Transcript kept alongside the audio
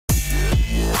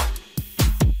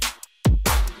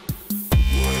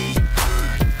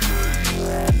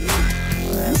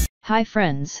Hi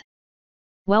friends.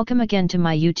 Welcome again to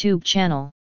my YouTube channel.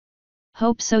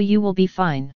 Hope so you will be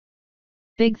fine.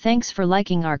 Big thanks for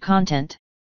liking our content.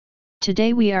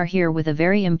 Today we are here with a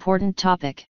very important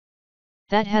topic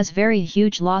that has very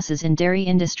huge losses in dairy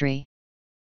industry.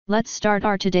 Let's start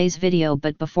our today's video,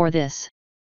 but before this,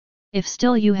 if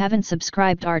still you haven't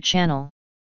subscribed our channel,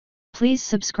 please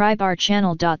subscribe our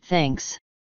channel. Thanks.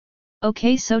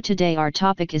 Okay, so today our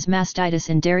topic is mastitis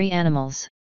in dairy animals.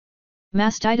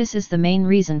 Mastitis is the main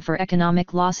reason for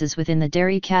economic losses within the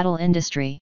dairy cattle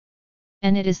industry.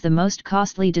 And it is the most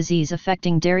costly disease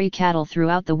affecting dairy cattle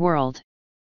throughout the world.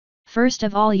 First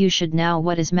of all, you should know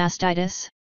what is mastitis.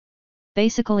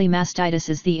 Basically, mastitis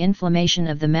is the inflammation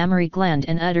of the mammary gland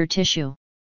and udder tissue.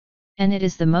 And it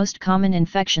is the most common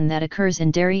infection that occurs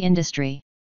in dairy industry.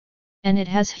 And it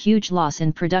has huge loss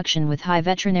in production with high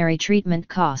veterinary treatment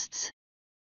costs.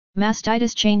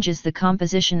 Mastitis changes the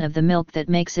composition of the milk that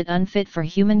makes it unfit for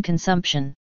human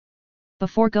consumption.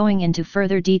 Before going into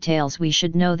further details, we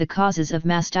should know the causes of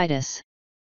mastitis.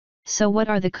 So what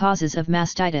are the causes of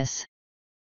mastitis?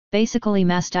 Basically,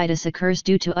 mastitis occurs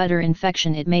due to udder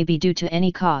infection. It may be due to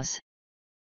any cause,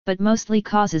 but mostly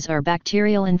causes are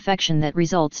bacterial infection that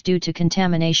results due to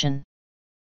contamination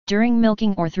during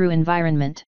milking or through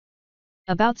environment.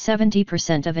 About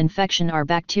 70% of infection are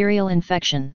bacterial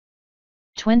infection.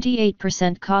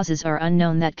 28% causes are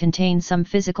unknown that contain some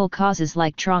physical causes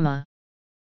like trauma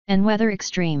and weather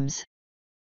extremes.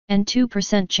 And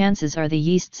 2% chances are the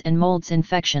yeasts and molds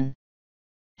infection.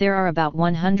 There are about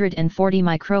 140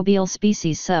 microbial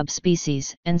species,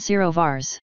 subspecies, and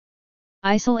serovars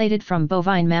isolated from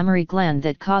bovine mammary gland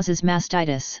that causes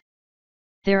mastitis.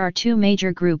 There are two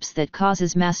major groups that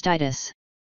causes mastitis.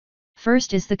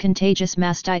 First is the contagious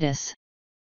mastitis,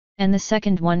 and the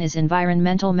second one is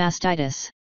environmental mastitis.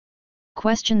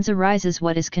 Questions arises: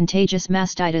 what is contagious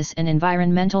mastitis and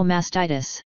environmental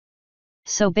mastitis?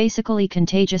 So basically,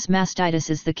 contagious mastitis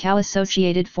is the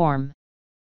cow-associated form,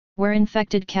 where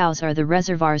infected cows are the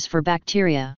reservoirs for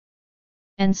bacteria,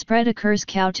 and spread occurs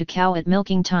cow to cow at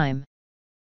milking time.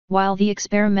 While the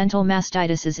experimental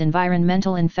mastitis is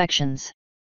environmental infections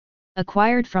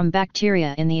acquired from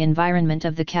bacteria in the environment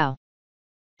of the cow.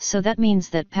 So that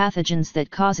means that pathogens that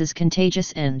causes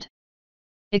contagious and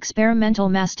experimental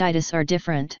mastitis are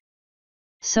different.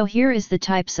 So here is the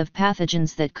types of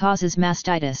pathogens that causes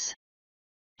mastitis.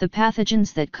 The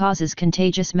pathogens that causes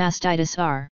contagious mastitis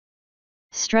are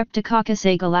Streptococcus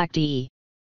agalactiae,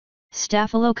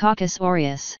 Staphylococcus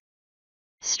aureus,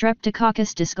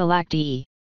 Streptococcus dysgalactiae,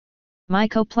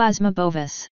 Mycoplasma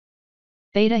bovis,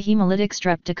 beta hemolytic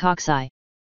streptococci,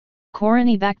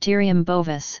 Corynebacterium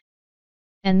bovis.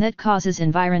 And that causes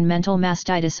environmental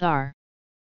mastitis are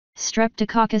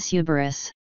Streptococcus uberis,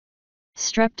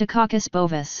 Streptococcus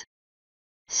bovis,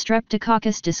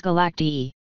 Streptococcus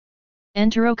dysgalactiae,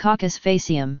 Enterococcus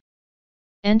faecium,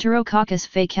 Enterococcus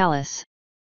faecalis,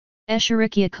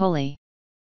 Escherichia coli.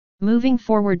 Moving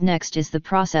forward, next is the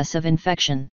process of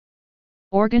infection.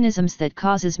 Organisms that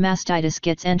causes mastitis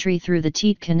gets entry through the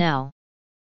teat canal.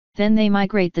 Then they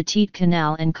migrate the teat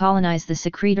canal and colonize the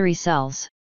secretory cells.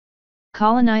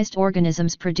 Colonized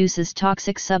organisms produces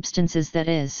toxic substances that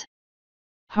is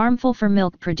harmful for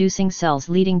milk-producing cells,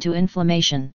 leading to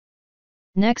inflammation.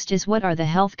 Next is what are the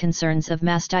health concerns of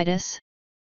mastitis?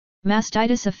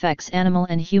 Mastitis affects animal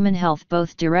and human health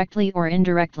both directly or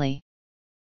indirectly.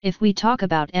 If we talk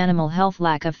about animal health,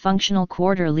 lack of functional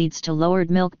quarter leads to lowered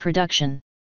milk production.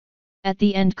 At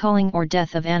the end, culling or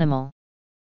death of animal.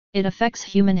 It affects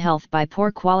human health by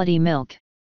poor quality milk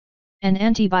and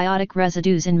antibiotic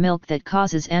residues in milk that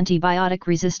causes antibiotic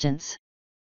resistance.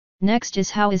 Next is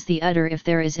how is the udder if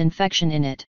there is infection in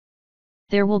it.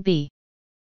 There will be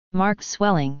marked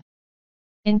swelling,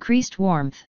 increased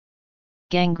warmth,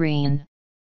 gangrene,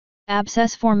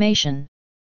 abscess formation,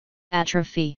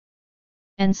 atrophy,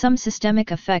 and some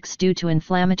systemic effects due to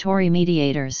inflammatory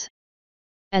mediators.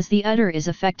 As the udder is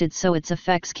affected, so its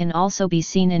effects can also be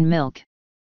seen in milk.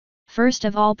 First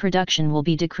of all, production will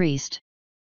be decreased.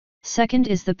 Second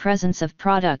is the presence of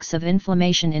products of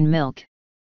inflammation in milk.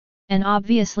 And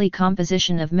obviously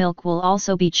composition of milk will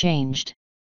also be changed.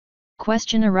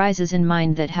 Question arises in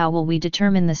mind that how will we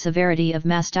determine the severity of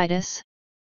mastitis?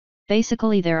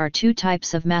 Basically, there are two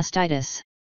types of mastitis: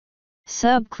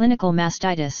 subclinical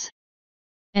mastitis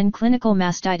and clinical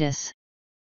mastitis.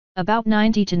 About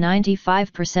 90 to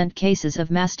 95% cases of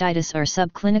mastitis are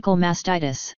subclinical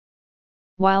mastitis,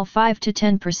 while 5 to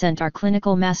 10% are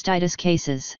clinical mastitis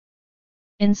cases.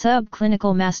 In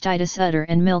subclinical mastitis, udder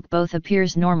and milk both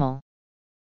appears normal,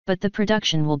 but the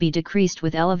production will be decreased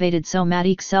with elevated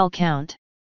somatic cell count.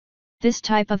 This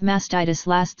type of mastitis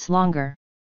lasts longer.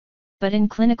 But in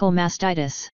clinical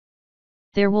mastitis,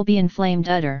 there will be inflamed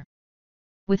udder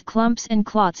with clumps and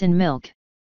clots in milk.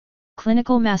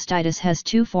 Clinical mastitis has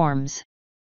two forms: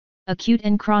 acute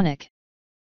and chronic.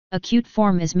 Acute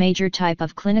form is major type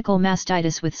of clinical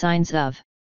mastitis with signs of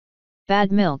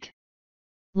bad milk,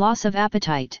 loss of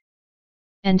appetite,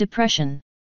 and depression.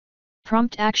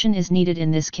 Prompt action is needed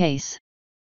in this case.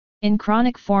 In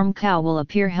chronic form, cow will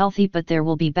appear healthy but there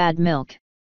will be bad milk.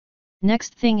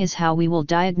 Next thing is how we will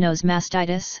diagnose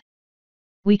mastitis.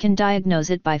 We can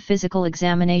diagnose it by physical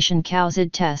examination, cow's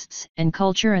tests, and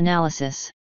culture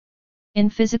analysis. In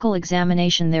physical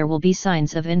examination there will be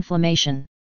signs of inflammation,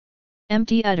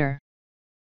 empty udder,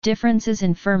 differences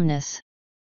in firmness,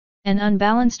 and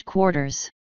unbalanced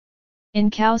quarters. In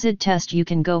cow's test you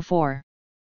can go for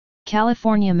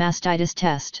California mastitis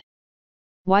test,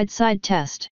 Whiteside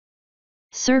test,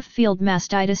 surf field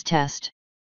mastitis test.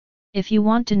 If you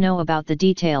want to know about the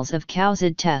details of cow's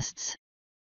tests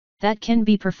that can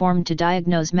be performed to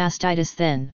diagnose mastitis,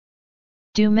 then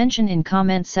do mention in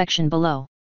comment section below.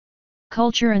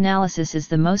 Culture analysis is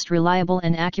the most reliable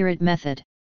and accurate method,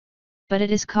 but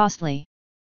it is costly.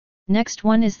 Next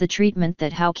one is the treatment,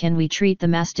 that how can we treat the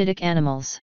mastitic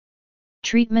animals.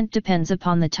 Treatment depends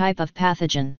upon the type of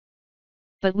pathogen,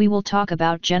 but we will talk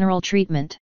about general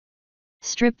treatment.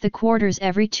 Strip the quarters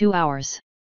every 2 hours.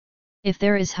 If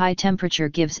there is high temperature,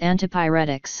 gives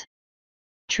antipyretics.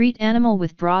 Treat animal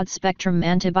with broad-spectrum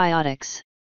antibiotics.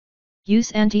 Use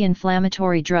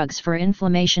anti-inflammatory drugs for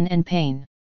inflammation and pain.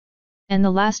 And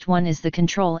the last one is the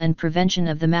control and prevention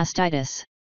of the mastitis.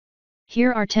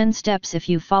 Here are 10 steps. If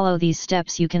you follow these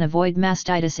steps, you can avoid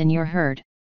mastitis in your herd.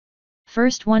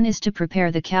 First one is to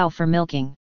prepare the cow for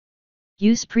milking.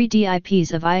 Use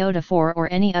pre-dips of iota-4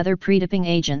 or any other pre-dipping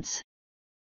agents,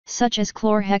 such as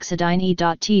chlorhexidine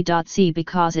E.T.C,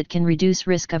 because it can reduce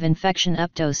risk of infection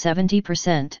up to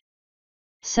 70%.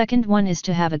 Second one is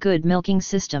to have a good milking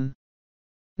system.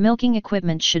 Milking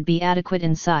equipment should be adequate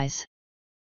in size,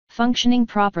 functioning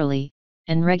properly,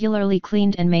 and regularly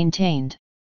cleaned and maintained.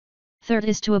 Third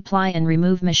is to apply and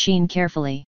remove machine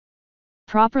carefully.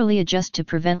 Properly adjust to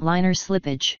prevent liner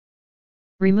slippage.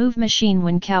 Remove machine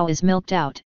when cow is milked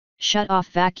out, shut off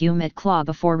vacuum at claw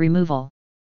before removal.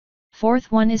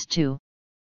 Fourth one is to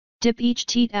dip each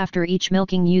teat after each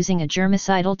milking using a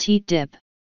germicidal teat dip.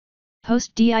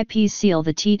 Post-dip, seal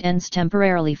the teat ends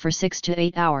temporarily for 6 to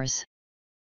 8 hours.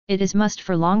 It is must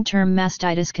for long-term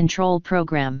mastitis control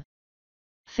program.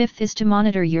 Fifth is to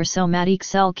monitor your somatic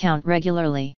cell count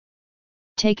regularly.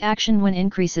 Take action when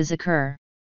increases occur.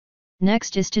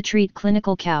 Next is to treat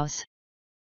clinical cows.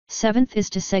 Seventh is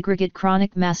to segregate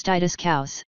chronic mastitis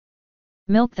cows.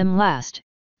 Milk them last,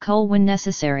 cull when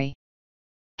necessary.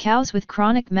 Cows with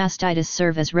chronic mastitis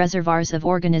serve as reservoirs of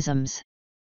organisms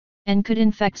and could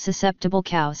infect susceptible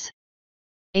cows.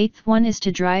 Eighth one is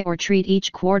to dry or treat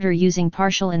each quarter using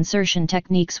partial insertion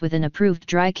techniques with an approved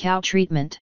dry cow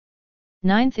treatment.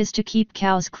 Ninth is to keep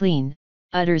cows clean,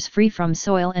 udders free from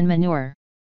soil and manure,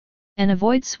 and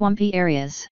avoid swampy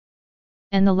areas.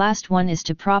 And the last one is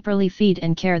to properly feed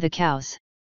and care the cows.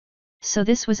 So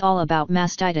this was all about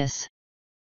mastitis.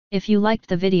 If you liked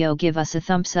the video, give us a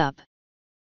thumbs up.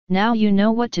 Now you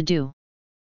know what to do.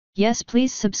 Yes,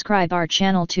 please subscribe our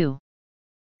channel too.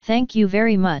 Thank you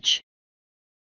very much.